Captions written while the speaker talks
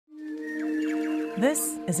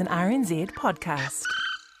This is an RNZ podcast.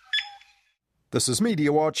 This is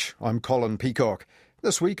Mediawatch. I'm Colin Peacock.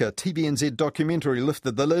 This week, a TVNZ documentary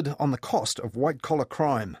lifted the lid on the cost of white-collar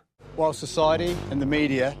crime. While society and the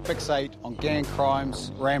media fixate on gang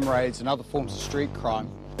crimes, ram raids and other forms of street crime,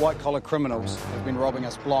 white-collar criminals have been robbing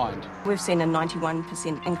us blind. We've seen a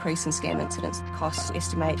 91% increase in scam incidents. Costs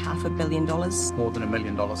estimate $500 million. More than $1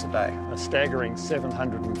 million a day. A staggering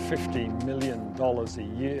 $750 million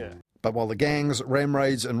a year. But while the gangs, ram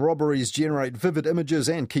raids and robberies generate vivid images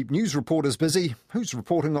and keep news reporters busy, who's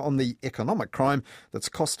reporting on the economic crime that's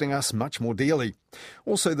costing us much more dearly?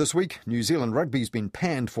 Also this week, New Zealand rugby's been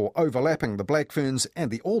panned for overlapping the Black Ferns and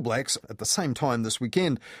the All Blacks at the same time this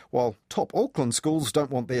weekend, while top Auckland schools don't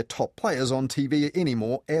want their top players on TV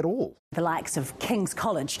anymore at all. The likes of King's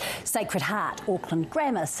College, Sacred Heart, Auckland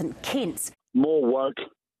Grammar, St Kitts. More woke,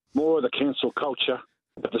 more of the cancel culture.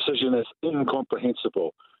 The decision is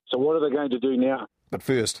incomprehensible. So what are they going to do now? But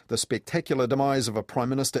first, the spectacular demise of a Prime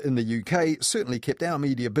Minister in the UK certainly kept our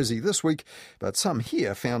media busy this week, but some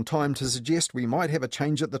here found time to suggest we might have a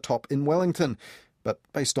change at the top in Wellington. But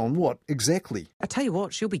based on what exactly? I tell you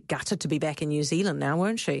what, she'll be gutted to be back in New Zealand now,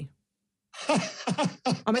 won't she? I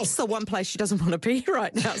mean, it's the one place she doesn't want to be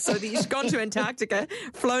right now. So she's gone to Antarctica,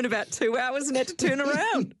 flown about 2 hours and had to turn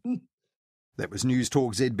around. That was News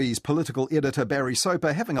Talk ZB's political editor Barry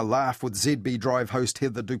Soper having a laugh with ZB Drive host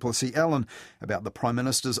Heather Duplessis-Allen about the Prime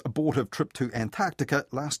Minister's abortive trip to Antarctica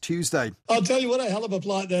last Tuesday. I'll tell you what a hell of a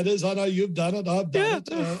flight that is. I know you've done it. I've done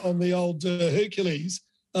it on the old Hercules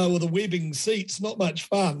with the webbing seats. Not much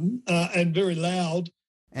fun and very loud.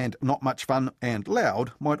 And not much fun and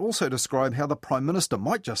loud might also describe how the Prime Minister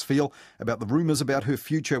might just feel about the rumours about her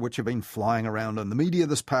future which have been flying around in the media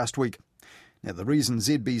this past week. Now, the reason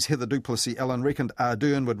ZB's Heather Duplessis-Allen reckoned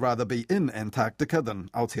Ardern would rather be in Antarctica than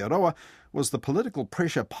Aotearoa was the political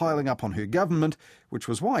pressure piling up on her government, which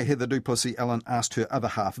was why Heather Duplessis-Allen asked her other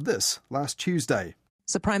half this last Tuesday.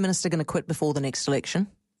 Is the Prime Minister going to quit before the next election?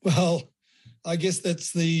 Well, I guess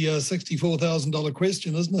that's the $64,000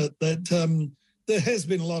 question, isn't it? That there has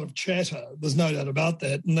been a lot of chatter, there's no doubt about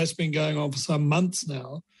that, and that's been going on for some months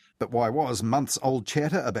now. But why was months-old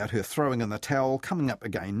chatter about her throwing in the towel coming up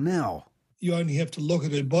again now? You only have to look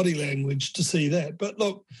at her body language to see that. But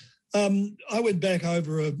look, I went back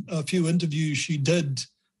over a few interviews she did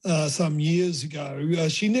some years ago.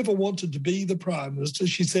 She never wanted to be the Prime Minister.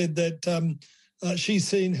 She said that she's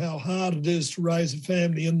seen how hard it is to raise a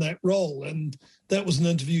family in that role. And that was an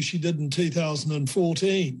interview she did in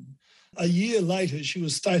 2014. A year later, she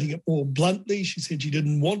was stating it more bluntly. She said she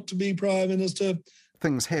didn't want to be Prime Minister.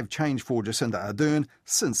 Things have changed for Jacinda Ardern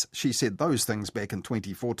since she said those things back in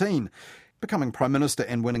 2014. Becoming Prime Minister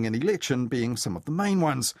and winning an election being some of the main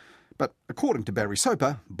ones. But according to Barry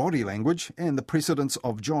Soper, body language and the precedents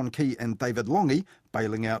of John Key and David Lange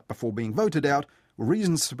bailing out before being voted out were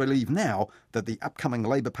reasons to believe now that the upcoming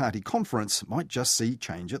Labour Party conference might just see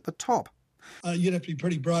change at the top. You'd have to be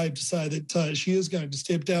pretty brave to say that she is going to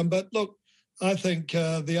step down. But look, I think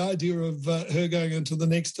the idea of her going into the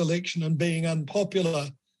next election and being unpopular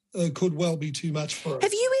could well be too much for her.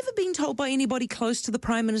 Have you ever been told by anybody close to the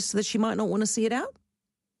Prime Minister that she might not want to see it out?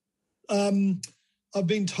 I've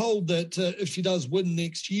been told that if she does win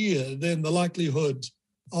next year, then the likelihood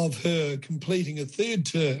of her completing a third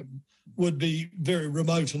term would be very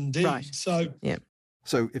remote indeed. Right.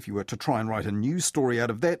 So if you were to try and write a news story out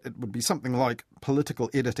of that, it would be something like political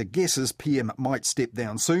editor guesses PM might step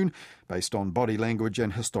down soon based on body language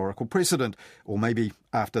and historical precedent, or maybe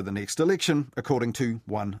after the next election, according to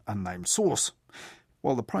one unnamed source.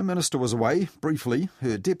 While the Prime Minister was away, briefly,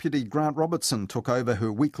 her deputy Grant Robertson took over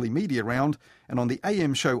her weekly media round, and on the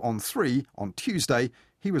AM show on 3 on Tuesday,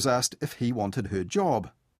 he was asked if he wanted her job.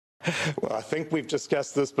 Well, I think we've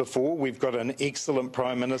discussed this before. We've got an excellent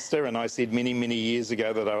Prime Minister, and I said many, many years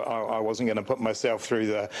ago that I wasn't going to put myself through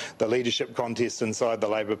the leadership contest inside the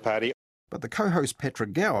Labour Party. But the co-host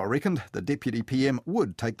Patrick Gower reckoned the Deputy PM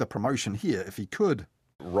would take the promotion here if he could.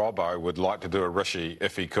 Robbo would like to do a rishi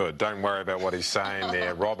if he could. Don't worry about what he's saying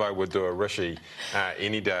there. Robbo would do a rishi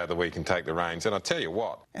any day of the week and take the reins. And I'll tell you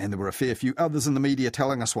what. And there were a fair few others in the media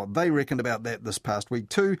telling us what they reckoned about that this past week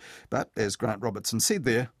too. But as Grant Robertson said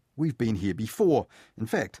there, we've been here before. In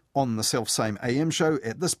fact, on the self-same AM show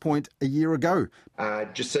at this point a year ago.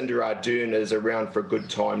 Jacinda Ardern is around for a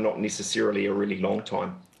good time, not necessarily a really long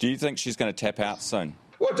time. Do you think she's going to tap out soon?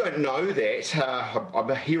 Well, I don't know that.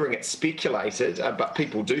 I'm hearing it speculated, but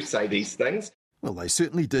people do say these things. Well, they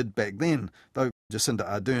certainly did back then, though Jacinda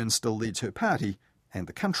Ardern still leads her party and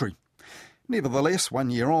the country. Nevertheless, 1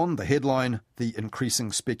 year on, the headline, "The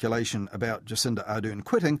Increasing Speculation About Jacinda Ardern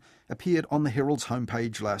Quitting," appeared on the Herald's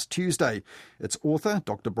homepage last Tuesday. Its author,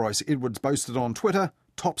 Dr Bryce Edwards, boasted on Twitter,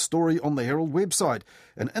 "Top story on the Herald website."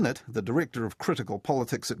 And in it, the Director of Critical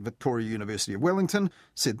Politics at Victoria University of Wellington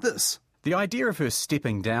said this: "The idea of her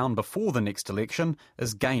stepping down before the next election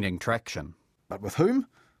is gaining traction." But with whom?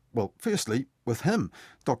 Well, firstly, with him.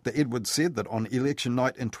 Dr Edwards said that on election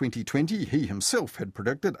night in 2020, he himself had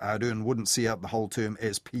predicted Ardern wouldn't see out the whole term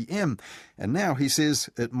as PM. And now he says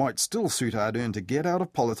it might still suit Ardern to get out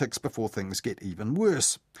of politics before things get even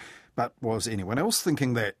worse. But was anyone else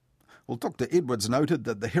thinking that? Well, Dr Edwards noted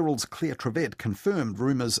that the Herald's Claire Trevett confirmed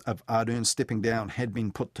rumours of Ardern stepping down had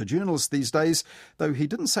been put to journalists these days, though he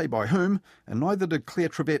didn't say by whom, and neither did Claire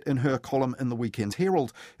Trevett in her column in the weekend's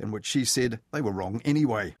Herald, in which she said they were wrong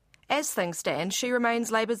anyway. As things stand, she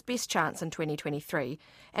remains Labour's best chance in 2023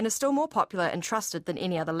 and is still more popular and trusted than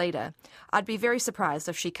any other leader. I'd be very surprised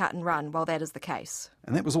if she cut and run while that is the case.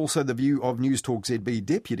 And that was also the view of News Talk ZB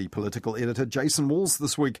Deputy Political Editor Jason Walls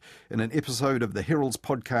this week in an episode of the Herald's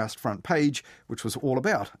podcast Front Page, which was all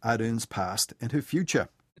about Ardern's past and her future.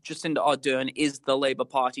 Jacinda Ardern is the Labour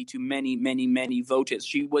Party to many, many, many voters.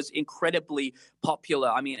 She was incredibly popular.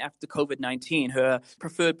 I mean, after COVID-19, her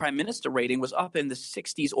preferred Prime Minister rating was up in the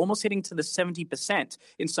 60s, almost hitting to the 70%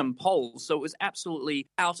 in some polls. So it was absolutely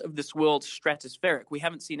out of this world stratospheric. We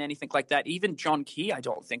haven't seen anything like that. Even John Key, I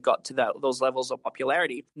don't think, got to those levels of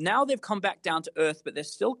popularity. Now they've come back down to earth, but they're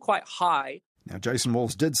still quite high. Now, Jason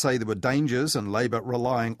Walls did say there were dangers in Labour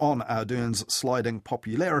relying on Ardern's sliding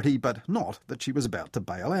popularity, but not that she was about to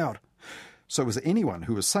bail out. So was there anyone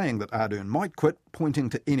who was saying that Ardern might quit,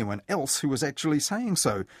 pointing to anyone else who was actually saying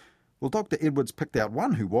so? Well, Dr Edwards picked out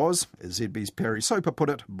one who was, as ZB's Perry Soper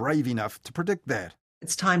put it, brave enough to predict that.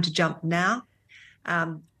 It's time to jump now.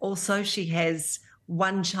 Also, she has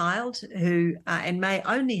one child who, and may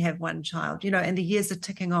only have one child, and the years are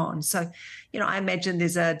ticking on. So, I imagine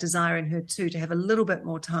there's a desire in her too to have a little bit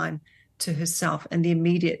more time to herself in the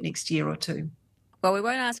immediate next year or two. Well, we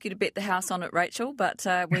won't ask you to bet the house on it, Rachel, but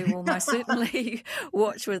we will most certainly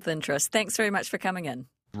watch with interest. Thanks very much for coming in.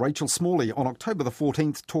 Rachel Smalley on October the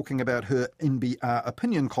 14th talking about her NBR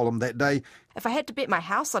opinion column that day. If I had to bet my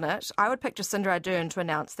house on it, I would pick Jacinda Ardern to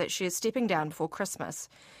announce that she is stepping down before Christmas.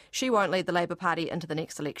 She won't lead the Labour Party into the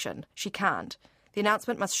next election. She can't. The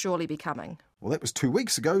announcement must surely be coming. Well, that was 2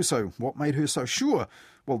 weeks ago, so what made her so sure?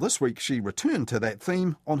 Well, this week she returned to that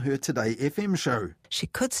theme on her Today FM show. She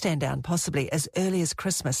could stand down possibly as early as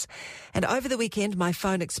Christmas. And over the weekend, my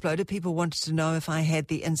phone exploded. People wanted to know if I had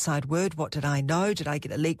the inside word. What did I know? Did I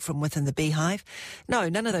get a leak from within the beehive? No,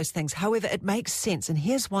 none of those things. However, it makes sense. And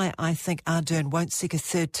here's why I think Ardern won't seek a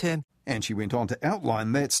third term. And she went on to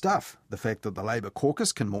outline that stuff. The fact that the Labour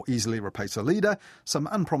caucus can more easily replace a leader, some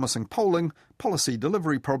unpromising polling, policy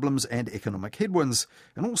delivery problems and economic headwinds.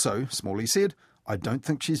 And also, Smalley said, I don't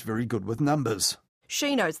think she's very good with numbers.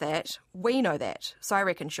 She knows that. We know that. So I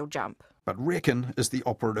reckon she'll jump. But reckon is the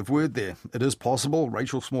operative word there. It is possible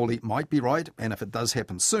Rachel Smalley might be right, and if it does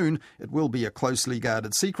happen soon, it will be a closely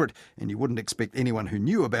guarded secret, and you wouldn't expect anyone who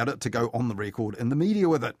knew about it to go on the record in the media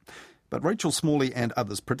with it. But Rachel Smalley and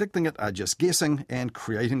others predicting it are just guessing and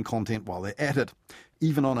creating content while they're at it,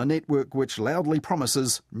 even on a network which loudly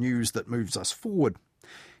promises news that moves us forward.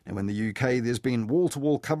 Now, in the UK, there's been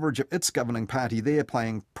wall-to-wall coverage of its governing party there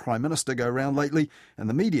playing Prime Minister go-round lately, and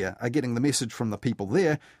the media are getting the message from the people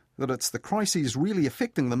there that it's the crises really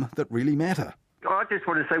affecting them that really matter. I just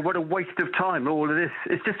want to say what a waste of time, all of this.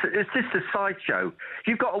 It's just a sideshow.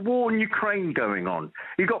 You've got a war in Ukraine going on.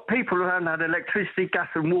 You've got people who haven't had electricity, gas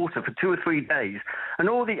and water for 2 or 3 days. And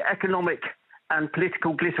all the economic and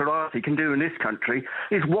political glitterati can do in this country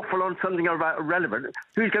is waffle on something about irrelevant.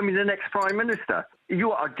 Who's going to be the next Prime Minister?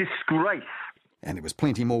 You are a disgrace. And there was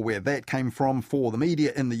plenty more where that came from for the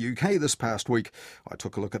media in the UK this past week. I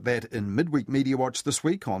took a look at that in Midweek Mediawatch this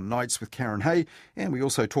week on Nights with Karen Hay, and we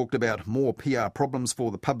also talked about more PR problems for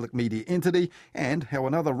the public media entity and how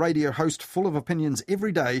another radio host full of opinions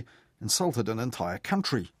every day insulted an entire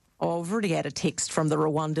country. Oh, I've already had a text from the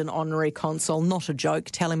Rwandan Honorary Consul, not a joke,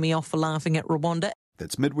 telling me off for laughing at Rwanda.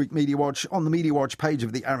 That's Midweek Mediawatch on the Mediawatch page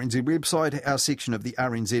of the RNZ website, our section of the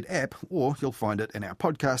RNZ app, or you'll find it in our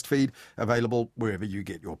podcast feed, available wherever you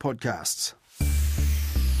get your podcasts.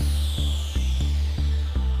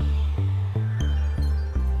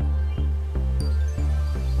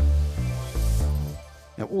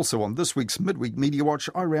 Now, also on this week's Midweek Mediawatch,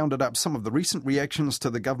 I rounded up some of the recent reactions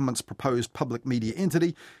to the government's proposed public media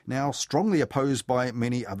entity, now strongly opposed by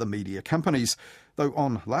many other media companies. Though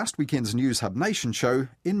on last weekend's News Hub Nation show,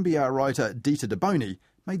 NBR writer Dita Deboni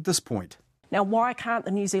made this point. Now, why can't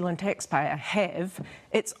the New Zealand taxpayer have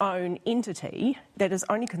its own entity that is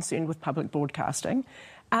only concerned with public broadcasting?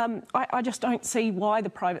 I just don't see why the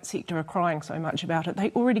private sector are crying so much about it.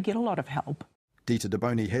 They already get a lot of help. Dita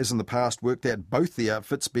Deboney has in the past worked out both the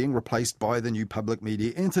outfits being replaced by the new public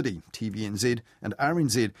media entity, TVNZ and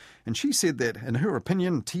RNZ, and she said that, in her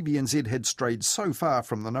opinion, TVNZ had strayed so far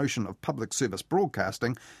from the notion of public service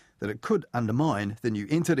broadcasting that it could undermine the new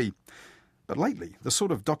entity. But lately, the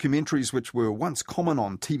sort of documentaries which were once common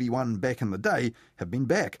on TV1 back in the day have been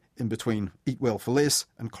back in between Eat Well for Less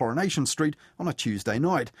and Coronation Street on a Tuesday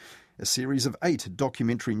night. A series of 8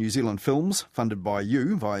 documentary New Zealand films, funded by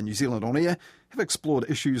you via New Zealand On Air, have explored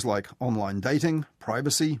issues like online dating,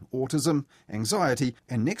 privacy, autism, anxiety,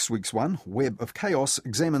 and next week's one, Web of Chaos,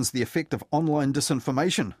 examines the effect of online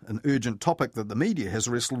disinformation, an urgent topic that the media has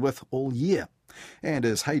wrestled with all year. And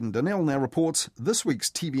as Hayden Donnell now reports, this week's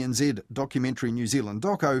TVNZ documentary New Zealand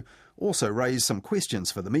doco also raised some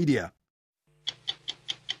questions for the media.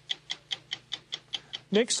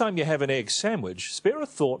 Next time you have an egg sandwich, spare a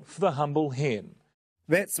thought for the humble hen.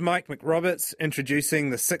 That's Mike McRoberts introducing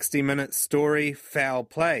the 60-minute story Foul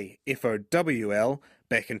Play, FOWL,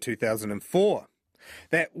 back in 2004.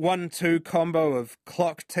 That 1-2 combo of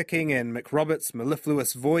clock ticking and McRoberts'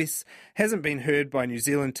 mellifluous voice hasn't been heard by New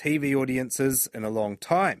Zealand TV audiences in a long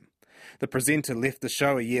time. The presenter left the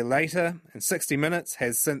show a year later, and 60 Minutes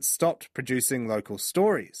has since stopped producing local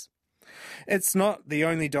stories. It's not the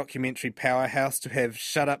only documentary powerhouse to have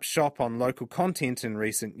shut up shop on local content in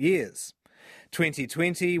recent years.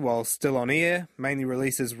 2020, while still on air, mainly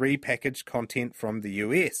releases repackaged content from the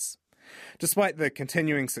US. Despite the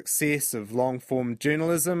continuing success of long-form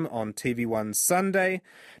journalism on TV1's Sunday,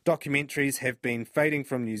 documentaries have been fading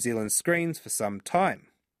from New Zealand screens for some time.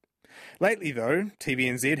 Lately, though,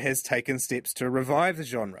 TVNZ has taken steps to revive the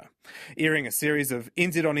genre, airing a series of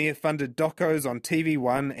NZ On Air funded docos on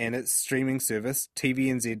TV1 and its streaming service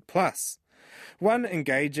TVNZ+. One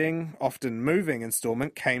engaging, often moving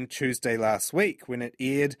instalment came Tuesday last week when it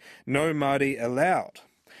aired No Māori Allowed.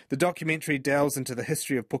 The documentary delves into the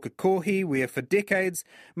history of Pukekohe, where for decades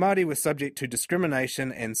Māori were subject to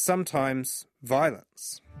discrimination and sometimes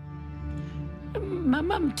violence. My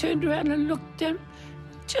mum turned around and looked at him.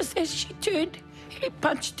 Just as she turned, he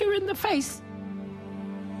punched her in the face.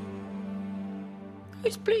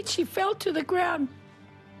 Nosebleed, she fell to the ground.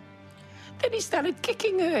 Then he started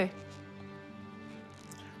kicking her.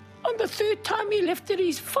 On the third time he lifted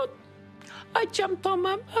his foot, I jumped on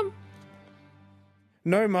my mum.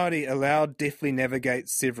 No Māori Allowed deftly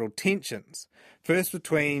navigates several tensions. First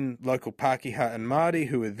between local Pākehā and Māori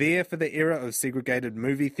who were there for the era of segregated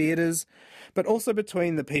movie theatres, but also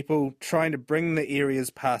between the people trying to bring the area's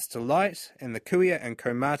past to light and the kuia and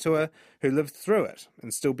kaumātua who lived through it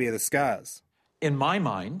and still bear the scars. In my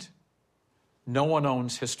mind, no one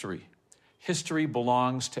owns history. History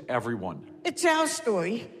belongs to everyone. It's our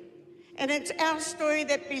story, and it's our story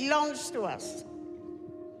that belongs to us.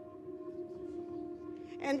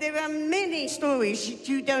 And there are many stories that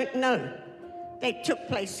you don't know that took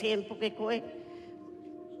place here in Pukekohe.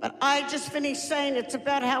 But I just finished saying it's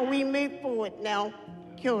about how we move forward now.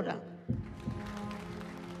 Kia ora.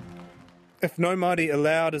 If No Māori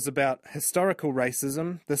Allowed is about historical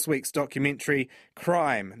racism, this week's documentary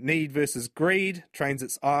Crime, Need versus Greed trains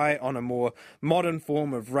its eye on a more modern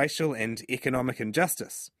form of racial and economic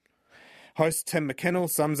injustice. Host Tim McKinnell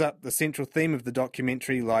sums up the central theme of the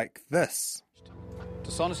documentary like this.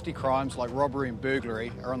 Dishonesty crimes like robbery and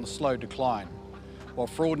burglary are on the slow decline, while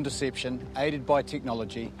fraud and deception, aided by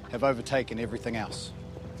technology, have overtaken everything else.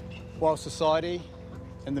 While society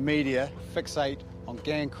and the media fixate on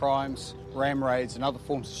gang crimes, ram raids and other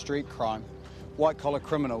forms of street crime, white-collar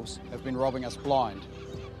criminals have been robbing us blind.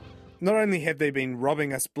 Not only have they been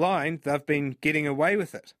robbing us blind, they've been getting away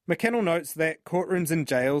with it. McKinnell notes that courtrooms and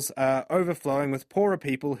jails are overflowing with poorer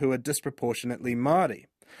people who are disproportionately Māori.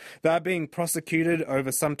 They are being prosecuted over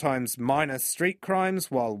sometimes minor street crimes,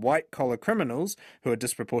 while white-collar criminals, who are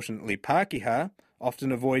disproportionately Pākehā,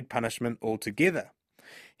 often avoid punishment altogether.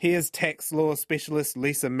 Here's tax law specialist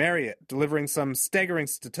Lisa Marriott delivering some staggering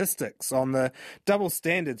statistics on the double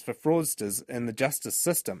standards for fraudsters in the justice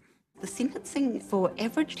system. The sentencing for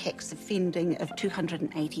average tax offending of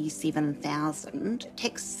 287,000,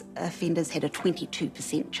 tax offenders had a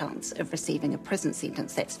 22% chance of receiving a prison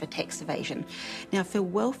sentence. That's for tax evasion. Now, for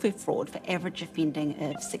welfare fraud, for average offending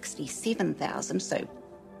of 67,000, so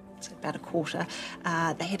about a quarter,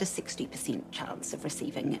 they had a 60% chance of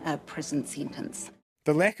receiving a prison sentence.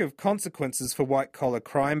 The lack of consequences for white-collar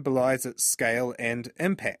crime belies its scale and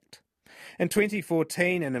impact. In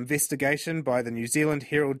 2014, an investigation by the New Zealand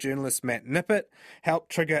Herald journalist Matt Nippert helped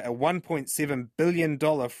trigger a $1.7 billion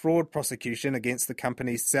fraud prosecution against the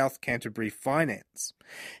company's South Canterbury Finance.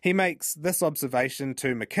 He makes this observation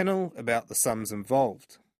to McKinnell about the sums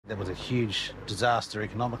involved. That was a huge disaster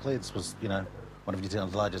economically. This was, one of New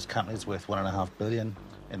Zealand's largest companies, worth $1.5 billion,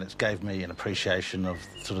 and it gave me an appreciation of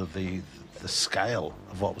sort of the scale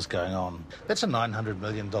of what was going on. That's a $900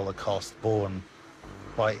 million cost borne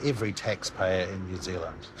by every taxpayer in New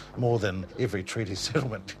Zealand, more than every treaty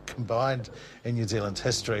settlement combined in New Zealand's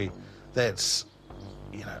history. That's,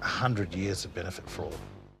 100 years of benefit fraud.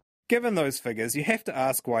 Given those figures, you have to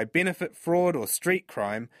ask why benefit fraud or street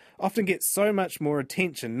crime often gets so much more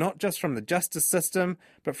attention, not just from the justice system,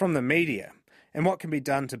 but from the media, and what can be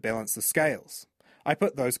done to balance the scales. I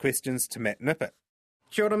put those questions to Matt Nippert.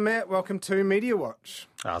 Kia ora, Matt. Welcome to Mediawatch.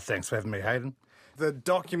 Thanks for having me, Hayden. The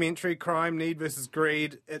documentary Crime, Need versus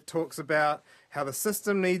Greed, it talks about how the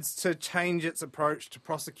system needs to change its approach to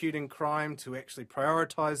prosecuting crime to actually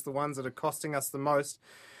prioritise the ones that are costing us the most.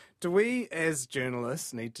 Do we, as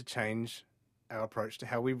journalists, need to change our approach to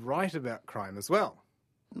how we write about crime as well?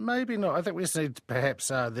 Maybe not. I think we just need perhaps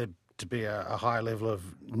there to be a higher level of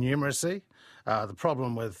numeracy. The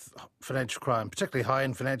problem with financial crime, particularly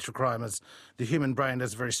high-end financial crime, is the human brain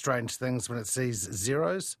does very strange things when it sees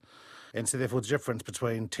zeros. And so therefore the difference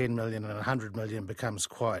between 10 million and 100 million becomes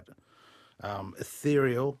quite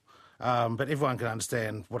ethereal. But everyone can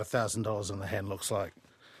understand what $1,000 in the hand looks like.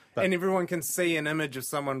 And everyone can see an image of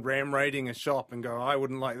someone ram-raiding a shop and go, I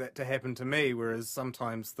wouldn't like that to happen to me, whereas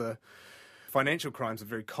sometimes the financial crimes are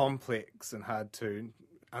very complex and hard to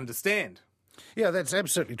understand. Yeah, that's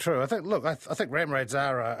absolutely true. I think ram raids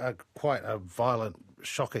are quite a violent,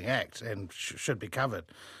 shocking act and should be covered.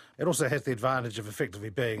 It also has the advantage of effectively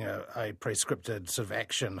being a prescripted sort of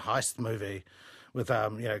action heist movie with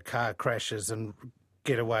car crashes and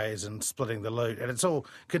getaways and splitting the loot, and it's all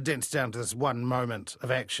condensed down to this one moment of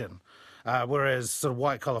action. Whereas sort of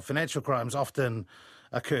white-collar financial crimes often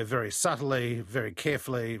occur very subtly, very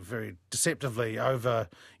carefully, very deceptively over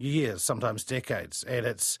years, sometimes decades. And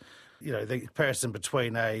it's, the comparison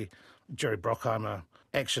between a Jerry Bruckheimer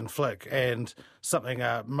action flick and something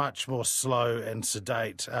much more slow and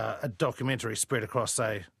sedate, a documentary spread across,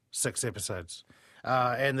 say, 6 episodes.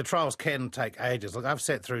 And the trials can take ages. Look, I've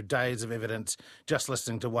sat through days of evidence just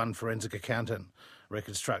listening to one forensic accountant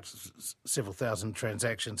reconstruct several thousand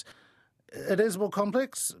transactions. It is more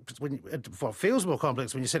complex. It feels more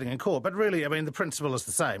complex when you're sitting in court. But really, the principle is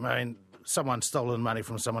the same. Someone's stolen money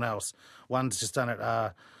from someone else. One's just done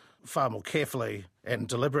it far more carefully and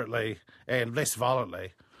deliberately and less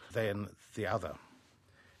violently than the other.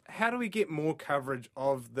 How do we get more coverage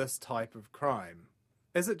of this type of crime?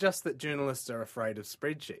 Is it just that journalists are afraid of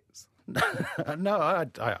spreadsheets? No,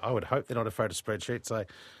 I would hope they're not afraid of spreadsheets.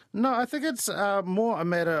 I think it's more a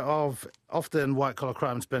matter of often white-collar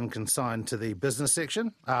crime's been consigned to the business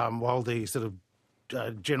section, while the sort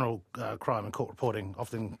of general crime and court reporting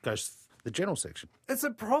often goes to the general section. It's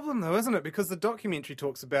a problem, though, isn't it? Because the documentary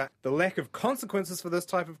talks about the lack of consequences for this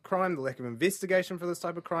type of crime, the lack of investigation for this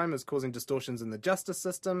type of crime is causing distortions in the justice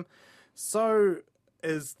system. So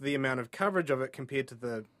is the amount of coverage of it compared to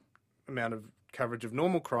the amount of coverage of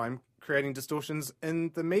normal crime creating distortions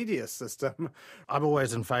in the media system. I'm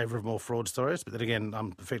always in favour of more fraud stories, but then again,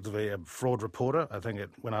 I'm effectively a fraud reporter. I think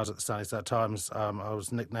when I was at the Sunday Star Times, I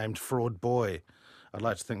was nicknamed Fraud Boy. I'd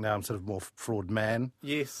like to think now I'm sort of more Fraud Man.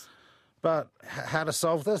 Yes. But how to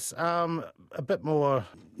solve this? A bit more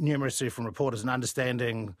numeracy from reporters and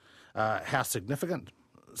understanding how significant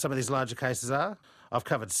some of these larger cases are. I've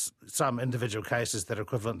covered some individual cases that are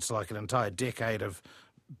equivalent to like an entire decade of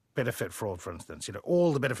benefit fraud, for instance.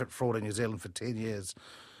 All the benefit fraud in New Zealand for 10 years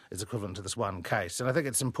is equivalent to this one case. And I think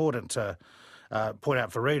it's important to point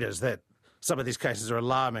out for readers that some of these cases are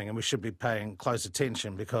alarming and we should be paying close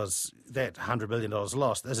attention, because that $100 million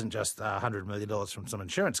lost isn't just $100 million from some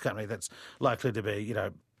insurance company. That's likely to be,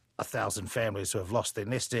 1,000 families who have lost their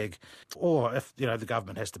nest egg. Or if, the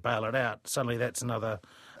government has to bail it out, suddenly that's another.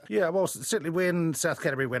 Yeah, well, certainly when South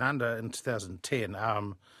Canterbury went under in 2010,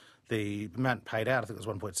 the amount paid out, I think it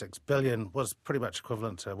was $1.6 billion, was pretty much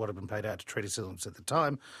equivalent to what had been paid out to treaty settlements at the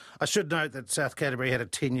time. I should note that South Canterbury had a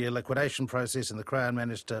 10-year liquidation process and the Crown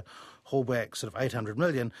managed to haul back sort of $800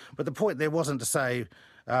 million. But the point there wasn't to say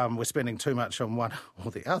we're spending too much on one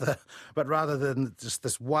or the other, but rather than just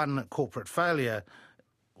this one corporate failure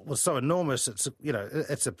was so enormous,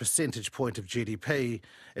 it's a percentage point of GDP.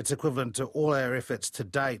 It's equivalent to all our efforts to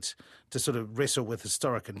date to sort of wrestle with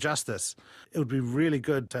historic injustice. It would be really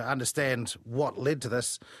good to understand what led to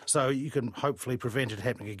this so you can hopefully prevent it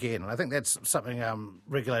happening again. And I think that's something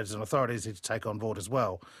regulators and authorities need to take on board as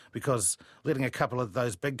well, because letting a couple of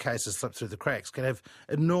those big cases slip through the cracks can have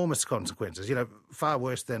enormous consequences, far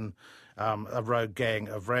worse than a rogue gang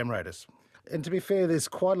of ram raiders. And to be fair, there's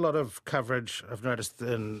quite a lot of coverage I've noticed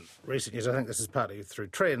in recent years. I think this is partly through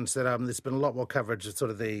trends that there's been a lot more coverage of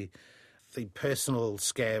sort of the personal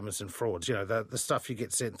scams and frauds. The stuff you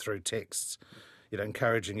get sent through texts,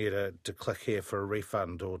 encouraging you to click here for a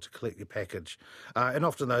refund or to collect your package. And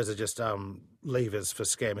often those are just levers for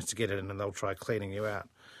scammers to get in, and they'll try cleaning you out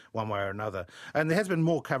one way or another. And there has been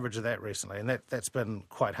more coverage of that recently, and that's been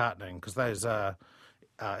quite heartening, because those are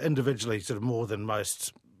individually sort of more than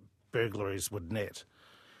most burglaries would net.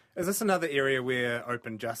 Is this another area where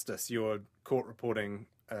Open Justice, your court reporting,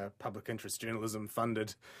 public interest journalism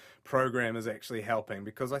funded program, is actually helping?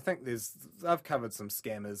 Because I think I've covered some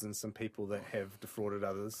scammers and some people that have defrauded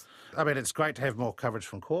others. I mean, it's great to have more coverage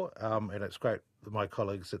from court, and it's great that my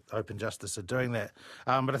colleagues at Open Justice are doing that.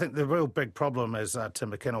 But I think the real big problem, as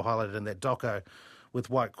Tim McKinnell highlighted in that doco with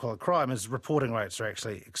white-collar crime, is reporting rates are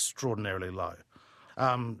actually extraordinarily low.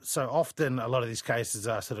 So often a lot of these cases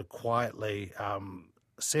are sort of quietly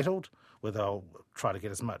settled, where they'll try to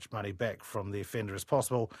get as much money back from the offender as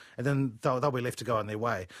possible, and then they'll be left to go on their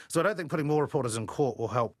way. So I don't think putting more reporters in court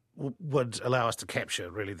would allow us to capture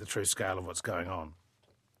really the true scale of what's going on.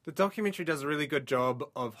 The documentary does a really good job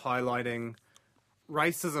of highlighting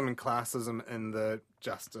racism and classism in the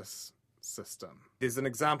justice system. There's an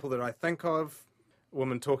example that I think of, a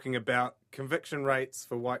woman talking about conviction rates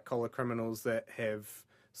for white-collar criminals that have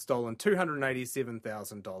stolen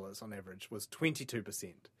 $287,000 on average was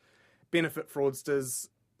 22%. Benefit fraudsters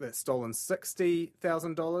that stolen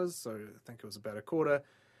 $60,000, so I think it was about a quarter,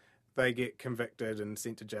 they get convicted and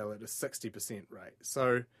sent to jail at a 60% rate.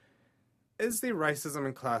 So is there racism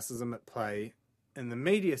and classism at play in the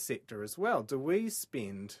media sector as well? Do we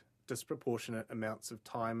spend disproportionate amounts of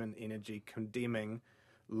time and energy condemning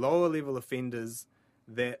lower-level offenders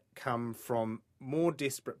that come from more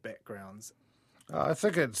desperate backgrounds? I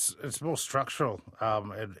think it's more structural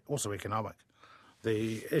and also economic.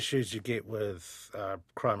 The issues you get with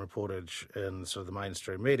crime reportage in sort of the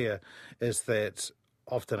mainstream media is that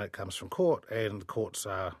often it comes from court, and courts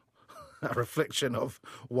are a reflection of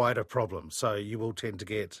wider problems. So you will tend to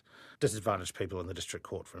get disadvantaged people in the district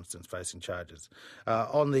court, for instance, facing charges.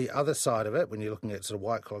 On the other side of it, when you're looking at sort of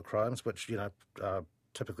white-collar crimes, which,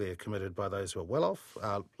 typically are committed by those who are well off,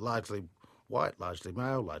 largely white, largely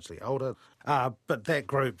male, largely older. But that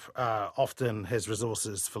group often has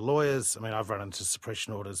resources for lawyers. I mean, I've run into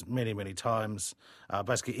suppression orders many, many times.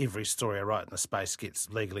 Basically, every story I write in the space gets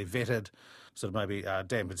legally vetted, sort of maybe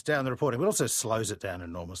dampens down the reporting, but also slows it down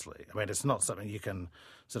enormously. I mean, it's not something you can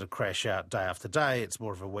sort of crash out day after day. It's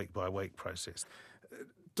more of a week-by-week process.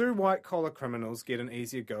 Do white-collar criminals get an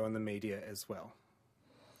easier go in the media as well?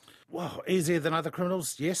 Well, easier than other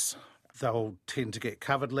criminals, yes. They'll tend to get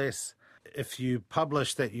covered less. If you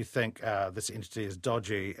publish that you think this entity is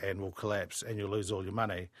dodgy and will collapse and you'll lose all your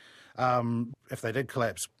money, if they did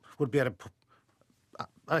collapse, would be able to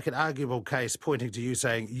make an arguable case pointing to you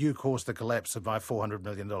saying, you caused the collapse of my $400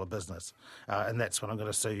 million business, and that's what I'm going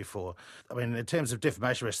to sue you for. I mean, in terms of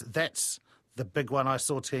defamation risk, that's the big one I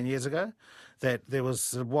saw 10 years ago, that there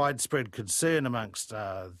was a widespread concern amongst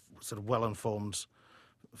sort of well-informed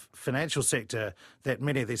financial sector that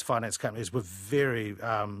many of these finance companies were very,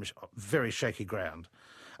 very shaky ground.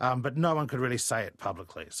 But no one could really say it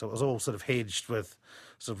publicly. So it was all sort of hedged with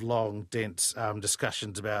sort of long, dense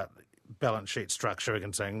discussions about balance sheet structuring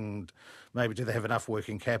and saying, maybe do they have enough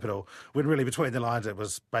working capital? When really between the lines it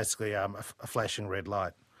was basically a flashing red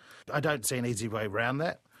light. I don't see an easy way around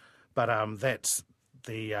that, but that's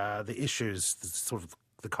the issues sort of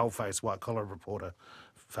the coalface white-collar reporter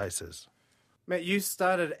faces. Matt, you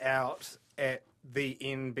started out at the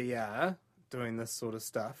NBR doing this sort of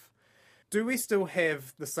stuff. Do we still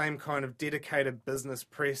have the same kind of dedicated business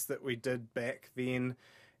press that we did back then?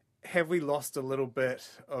 Have we lost a little bit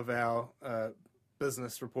of our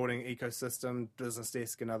business reporting ecosystem, Business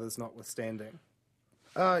Desk and others notwithstanding?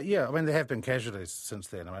 Yeah, I mean, there have been casualties since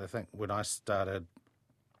then. I mean, I think when I started,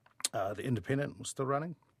 The Independent was still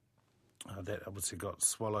running. That obviously got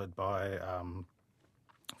swallowed by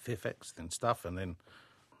Fairfax, then Stuff, and then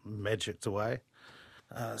magicked away.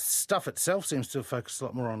 Stuff itself seems to have focused a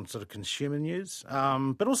lot more on sort of consumer news.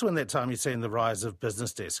 But also in that time, you're seeing the rise of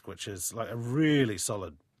Business Desk, which is like a really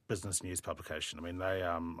solid business news publication. I mean, they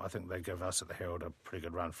I think they give us at the Herald a pretty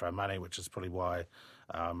good run for our money, which is probably why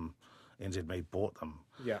NZME bought them.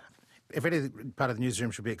 Yeah. If any part of the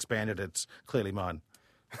newsroom should be expanded, it's clearly mine.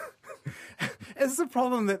 It's the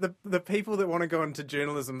problem that the people that want to go into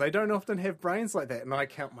journalism, they don't often have brains like that, and I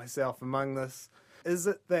count myself among this. Is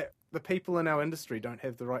it that the people in our industry don't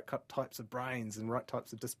have the right types of brains and right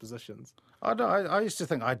types of dispositions? I used to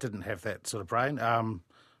think I didn't have that sort of brain,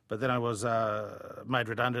 but then I was made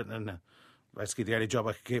redundant, and basically the only job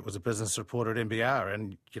I could get was a business reporter at NBR.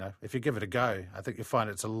 And, if you give it a go, I think you'll find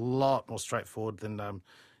it's a lot more straightforward than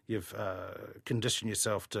you've conditioned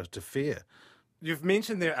yourself to fear. You've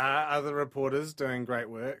mentioned there are other reporters doing great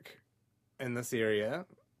work in this area.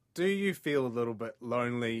 Do you feel a little bit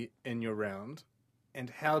lonely in your round? And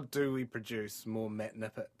how do we produce more Matt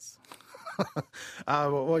Nippets?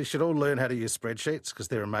 Well, you should all learn how to use spreadsheets because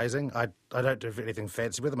they're amazing. I don't do anything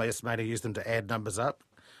fancy with them. I just mainly use them to add numbers up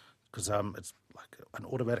because it's like an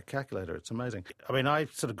automatic calculator. It's amazing. I mean, I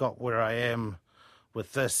sort of got where I am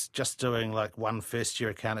with this just doing like one first-year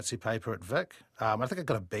accountancy paper at Vic. I think I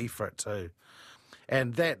got a B for it too.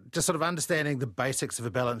 And that, just sort of understanding the basics of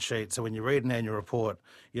a balance sheet, so when you read an annual report,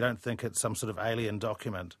 you don't think it's some sort of alien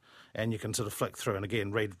document, and you can sort of flick through and,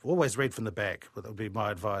 again, always read from the back. That would be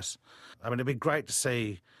my advice. I mean, it'd be great to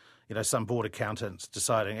see, some board accountants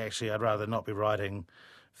deciding, actually, I'd rather not be writing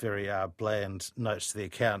very bland notes to the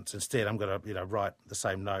accounts. Instead, I'm going to, write the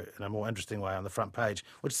same note in a more interesting way on the front page,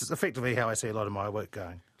 which is effectively how I see a lot of my work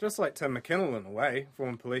going. Just like Tim McKinnell, in a way,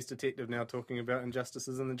 former police detective, now talking about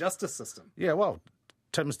injustices in the justice system. Yeah, well,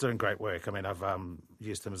 Tim's doing great work. I mean, I've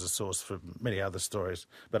used him as a source for many other stories.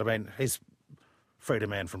 But, I mean, he's freed a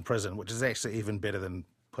man from prison, which is actually even better than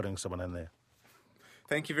putting someone in there.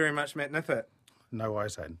 Thank you very much, Matt Nippet. No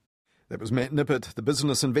worries, Hayden. That was Matt Nippet, the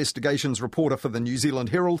business investigations reporter for the New Zealand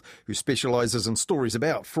Herald, who specialises in stories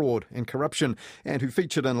about fraud and corruption, and who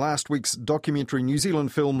featured in last week's documentary New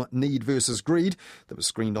Zealand film Need vs Greed that was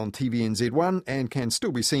screened on TVNZ1 and can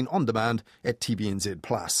still be seen on demand at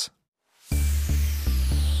TVNZ+.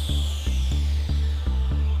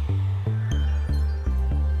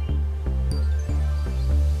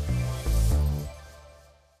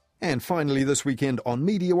 And finally this weekend on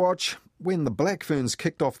Mediawatch, when the Black Ferns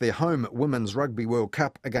kicked off their home Women's Rugby World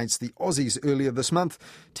Cup against the Aussies earlier this month,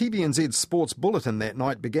 TVNZ's sports bulletin that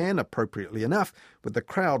night began, appropriately enough, with the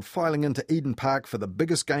crowd filing into Eden Park for the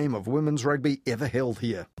biggest game of women's rugby ever held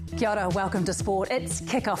here. Kia ora, welcome to sport. It's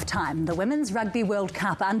kick-off time. The Women's Rugby World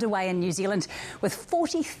Cup underway in New Zealand with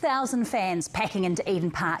 40,000 fans packing into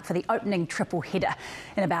Eden Park for the opening triple header.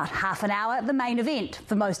 In about half an hour, the main event,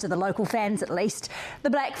 for most of the local fans at least,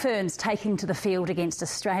 the Black Ferns taking to the field against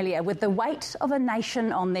Australia with the weight of a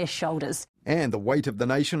nation on their shoulders. And the weight of the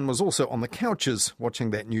nation was also on the couches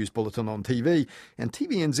watching that news bulletin on TV, and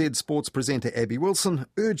TVNZ sports presenter Abby Wilson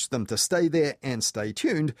urged them to stay there and stay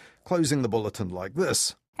tuned, closing the bulletin like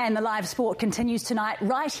this. And the live sport continues tonight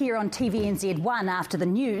right here on TVNZ1 after the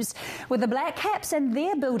news with the Black Caps and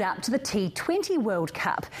their build-up to the T20 World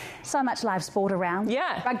Cup. So much live sport around.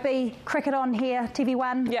 Yeah. Rugby, cricket on here,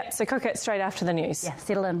 TV1. Yeah, so cricket straight after the news. Yeah,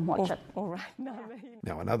 settle in, watch it. All right. No.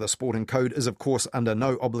 Now, another sporting code is, of course, under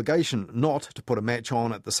no obligation not to put a match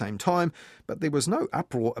on at the same time, but there was no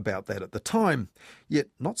uproar about that at the time. Yet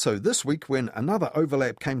not so this week when another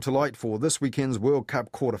overlap came to light for this weekend's World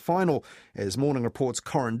Cup quarter-final, as Morning Report's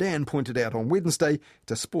Corin Dan pointed out on Wednesday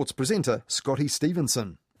to sports presenter Scotty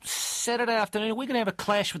Stevenson. Saturday afternoon, we're going to have a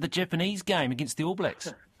clash with the Japanese game against the All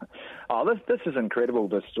Blacks. Oh, this is incredible,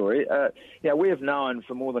 this story. We have known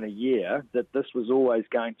for more than a year that this was always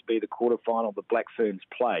going to be the quarterfinal the Black Ferns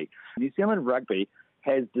play. New Zealand Rugby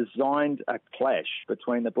has designed a clash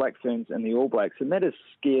between the Black Ferns and the All Blacks, and that is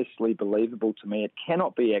scarcely believable to me. It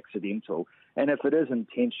cannot be accidental, and if it is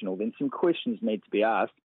intentional, then some questions need to be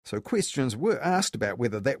asked. So questions were asked about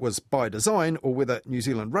whether that was by design or whether New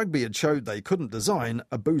Zealand Rugby had showed they couldn't design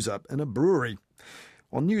a booze-up in a brewery.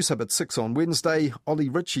 On News Hub at 6 on Wednesday, Ollie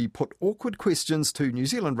Ritchie put awkward questions to New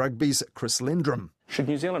Zealand Rugby's Chris Lendrum. Should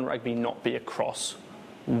New Zealand Rugby not be across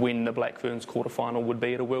when the Black Ferns quarter-final would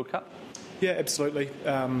be at a World Cup? Yeah, absolutely,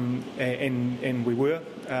 and we were,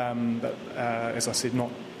 but as I said, not...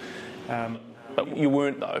 But you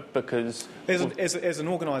weren't, though, because... As an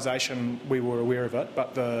organisation, we were aware of it,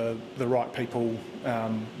 but the right people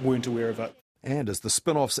weren't aware of it. And as the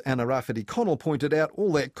Spin-Off's Anna Rafferty-Connell pointed out,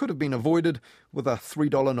 all that could have been avoided with a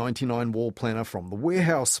 $3.99 wall planner from the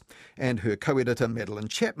warehouse. And her co-editor Madeline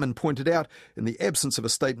Chapman pointed out, in the absence of a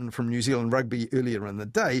statement from New Zealand Rugby earlier in the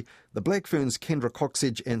day, the Black Ferns' Kendra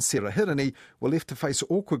Coxedge and Sarah Hirini were left to face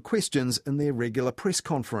awkward questions in their regular press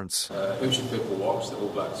conference. Who should people watch, the All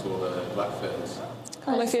Blacks or the Black Ferns?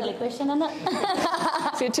 That's a silly question, isn't it?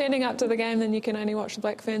 If you're turning up to the game, then you can only watch the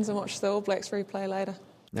Black Ferns and watch the All Blacks replay later.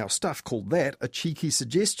 Now, Stuff called that a cheeky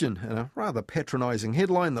suggestion and a rather patronising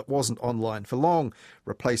headline that wasn't online for long,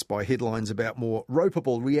 replaced by headlines about more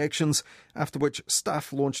ropeable reactions, after which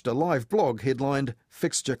Stuff launched a live blog headlined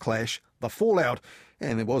Fixture Clash, The Fallout.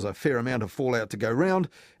 And there was a fair amount of fallout to go round,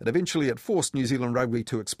 and eventually it forced New Zealand Rugby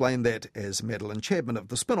to explain that, as Madeline Chapman of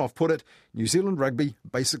The Spin-Off put it, New Zealand Rugby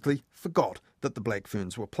basically forgot that the Black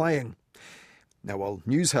Ferns were playing. Now, while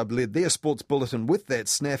News Hub led their sports bulletin with that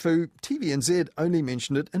snafu, TVNZ only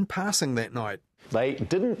mentioned it in passing that night. They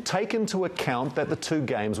didn't take into account that the two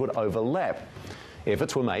games would overlap.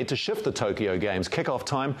 Efforts were made to shift the Tokyo Games kick-off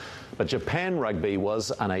time, but Japan Rugby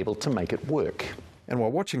was unable to make it work. And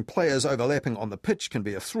while watching players overlapping on the pitch can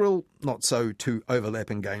be a thrill, not so two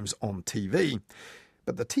overlapping games on TV.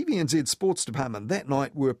 But the TVNZ Sports Department that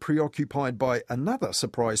night were preoccupied by another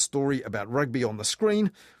surprise story about rugby on the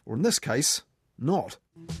screen, or in this case, not.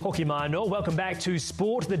 Hoki Mano, welcome back to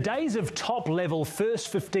Sport. The days of top-level first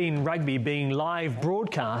 15 rugby being live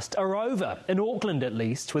broadcast are over, in Auckland at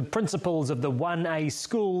least, with principals of the 1A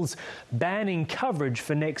schools banning coverage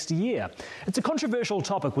for next year. It's a controversial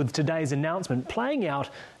topic, with today's announcement playing out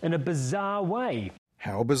in a bizarre way.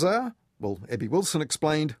 How bizarre? Well, Abby Wilson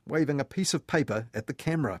explained, waving a piece of paper at the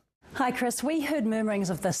camera. Hi Chris, we heard murmurings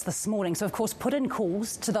of this morning, so of course put in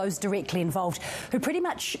calls to those directly involved who pretty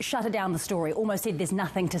much shuttered down the story, almost said there's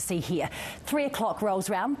nothing to see here. 3 o'clock rolls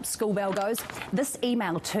round, school bell goes. This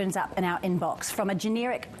email turns up in our inbox from a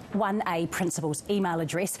generic 1A principal's email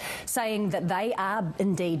address saying that they are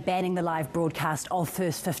indeed banning the live broadcast of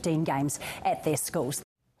first 15 games at their schools.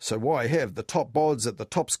 So why have the top bods at the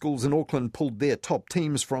top schools in Auckland pulled their top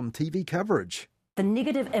teams from TV coverage? The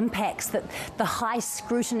negative impacts that the high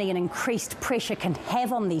scrutiny and increased pressure can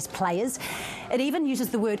have on these players. It even uses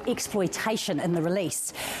the word exploitation in the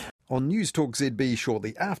release. On News Talk ZB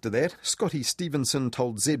shortly after that, Scotty Stevenson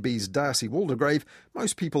told ZB's Darcy Waldegrave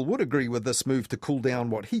most people would agree with this move to cool down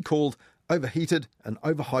what he called overheated and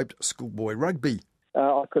overhyped schoolboy rugby.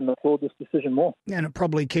 I couldn't applaud this decision more. And it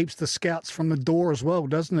probably keeps the scouts from the door as well,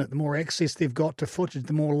 doesn't it? The more access they've got to footage,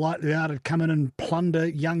 the more likely they are to come in and plunder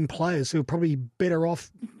young players who are probably better off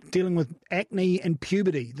dealing with acne and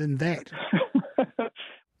puberty than that.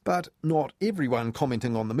 But not everyone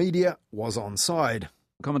commenting on the media was on side.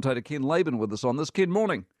 Commentator Ken Laban with us on this. Ken,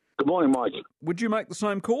 morning. Good morning, Mike. Would you make the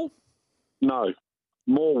same call? No.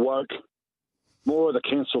 More woke, more of the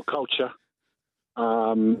cancel culture.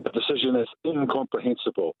 The decision is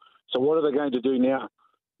incomprehensible. So what are they going to do now,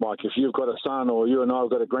 Mike? If you've got a son or you and I have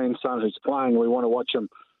got a grandson who's playing and we want to watch him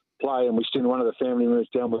play and we send one of the family members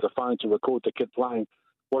down with a phone to record the kid playing,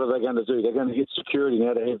 what are they going to do? They're going to get security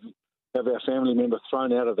now to have our family member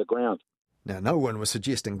thrown out of the ground. Now, no one was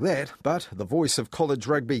suggesting that, but the voice of college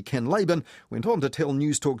rugby, Ken Laban, went on to tell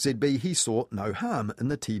News Talk ZB he saw no harm in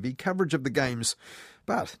the TV coverage of the games.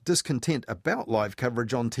 But discontent about live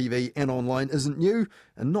coverage on TV and online isn't new,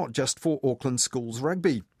 and not just for Auckland schools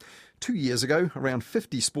rugby. 2 years ago, around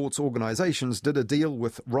 50 sports organisations did a deal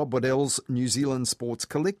with Rob Waddell's New Zealand Sports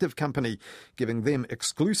Collective Company, giving them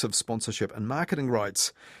exclusive sponsorship and marketing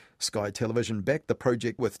rights. Sky Television backed the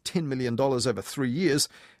project with $10 million over 3 years,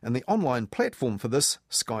 and the online platform for this,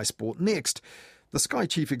 Sky Sport Next. The Sky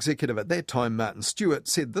chief executive at that time, Martin Stewart,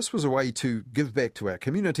 said this was a way to give back to our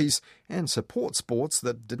communities and support sports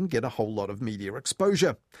that didn't get a whole lot of media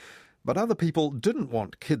exposure. But other people didn't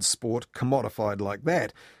want kids' sport commodified like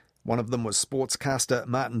that. One of them was sportscaster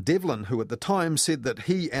Martin Devlin, who at the time said that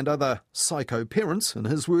he and other psycho parents, in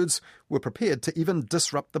his words, were prepared to even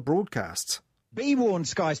disrupt the broadcasts. Be warned,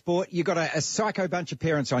 Sky Sport, you've got a psycho bunch of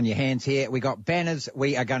parents on your hands here. We got banners,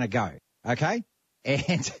 we are going to go, okay?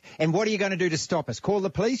 And what are you going to do to stop us? Call the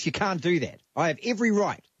police? You can't do that. I have every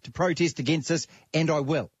right to protest against this, and I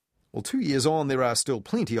will. Well, 2 years on, there are still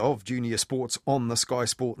plenty of junior sports on the Sky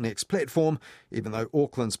Sport Next platform, even though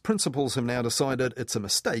Auckland's principals have now decided it's a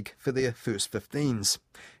mistake for their first 15s.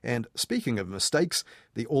 And speaking of mistakes,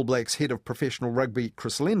 the All Blacks head of professional rugby,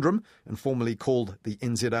 Chris Lendrum, informally called the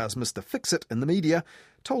NZR's Mr. Fix-It in the media,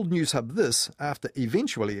 told News Hub this after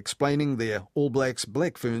eventually explaining their All Blacks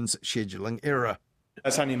Black Ferns scheduling error.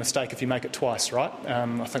 It's only a mistake if you make it twice, right?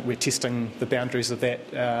 I think we're testing the boundaries of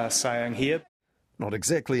that saying here. Not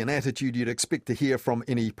exactly an attitude you'd expect to hear from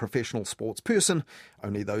any professional sports person,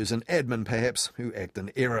 only those in admin perhaps who act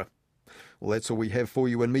in error. Well, that's all we have for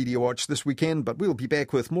you in Mediawatch this weekend, but we'll be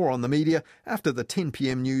back with more on the media after the 10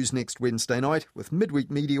 p.m. news next Wednesday night with Midweek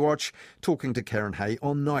Mediawatch, talking to Karen Hay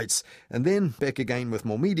on nights, and then back again with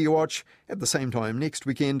more Mediawatch at the same time next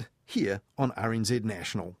weekend here on RNZ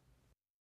National.